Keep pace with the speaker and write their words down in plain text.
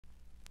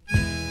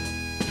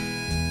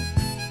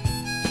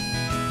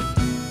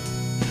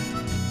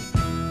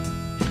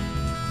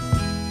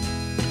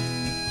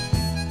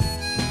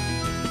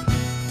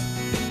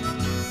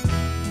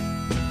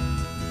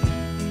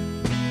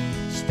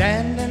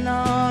standing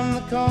on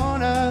the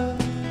corner,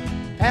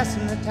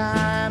 passing the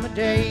time of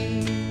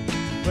day.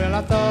 Well,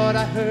 I thought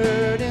I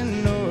heard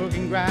an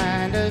organ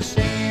grinder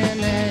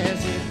singing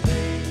as he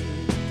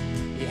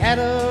played. He had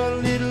a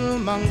little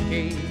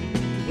monkey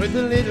with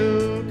a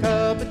little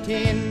cup of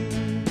tin,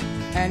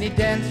 and he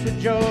danced with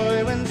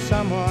joy when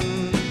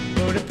someone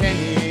put a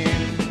penny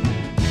in.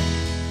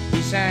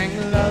 He sang,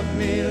 love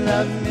me,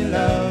 love me,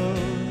 love.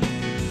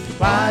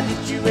 Why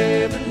did you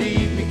ever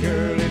leave me,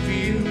 girl? If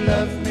you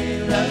love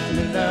me, love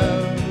me,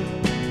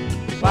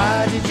 love.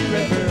 Why did you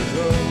ever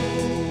go?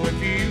 If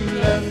you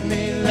love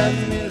me,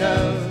 love me,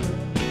 love.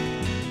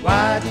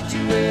 Why did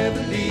you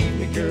ever leave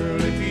me,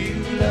 girl? If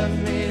you love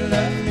me,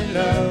 love me,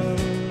 love.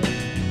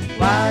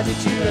 Why did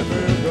you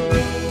ever go?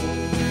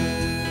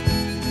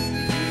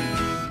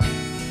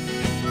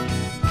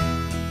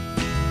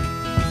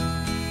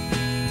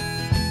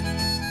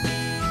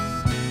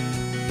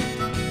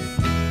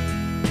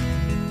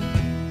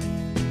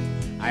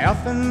 I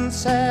often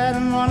sat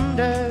and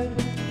wondered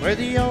where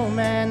the old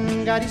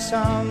man got his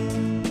song.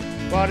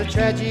 What a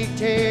tragic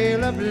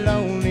tale of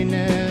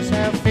loneliness,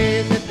 how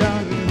fate had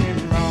done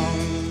him wrong.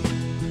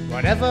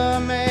 Whatever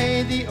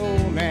made the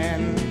old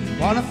man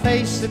wanna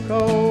face the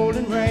cold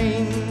and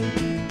rain,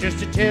 just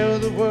to tell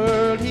the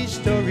world his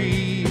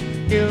story,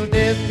 till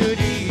death could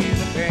ease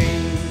the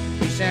pain.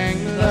 He sang,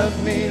 love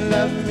me,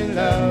 love me,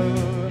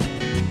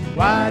 love.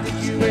 Why did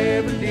you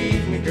ever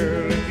leave me,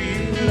 girl? If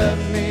you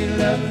love me,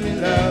 love me,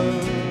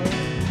 love.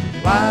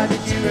 Why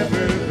did you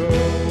ever go?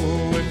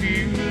 If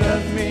you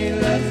love me,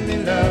 love me,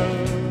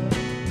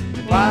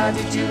 love. Why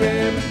did you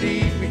ever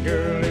leave me,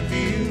 girl? If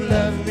you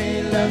love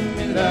me, love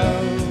me,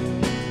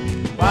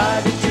 love.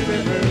 Why did you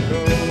ever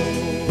go?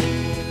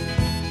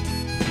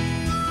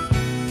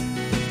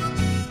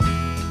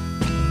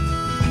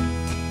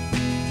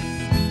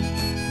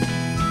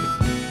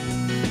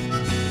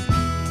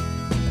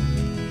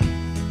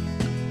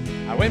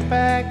 I went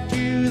back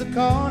to the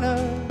corner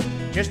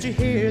just to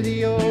hear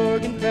the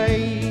organ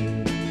play.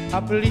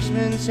 A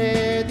policeman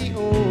said the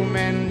old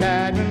man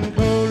died one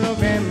cold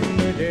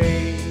November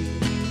day.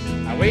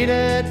 I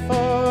waited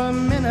for a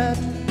minute,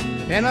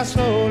 then I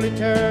slowly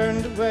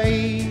turned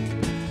away.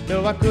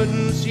 Though I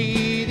couldn't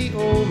see the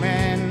old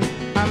man,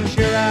 I'm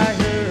sure I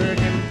heard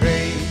him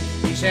pray.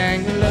 He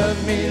sang,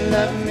 love me,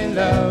 love me,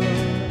 love.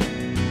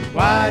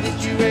 Why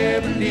did you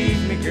ever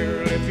leave me,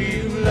 girl? If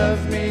you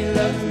love me,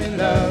 love me,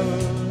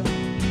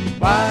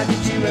 love. Why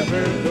did you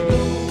ever go?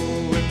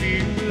 If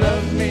you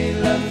love me,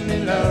 love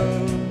me,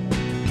 love.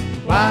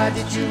 Why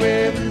did you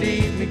ever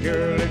leave me,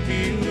 girl? If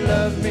you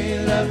love me,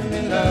 love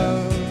me,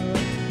 love.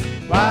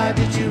 Why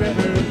did you ever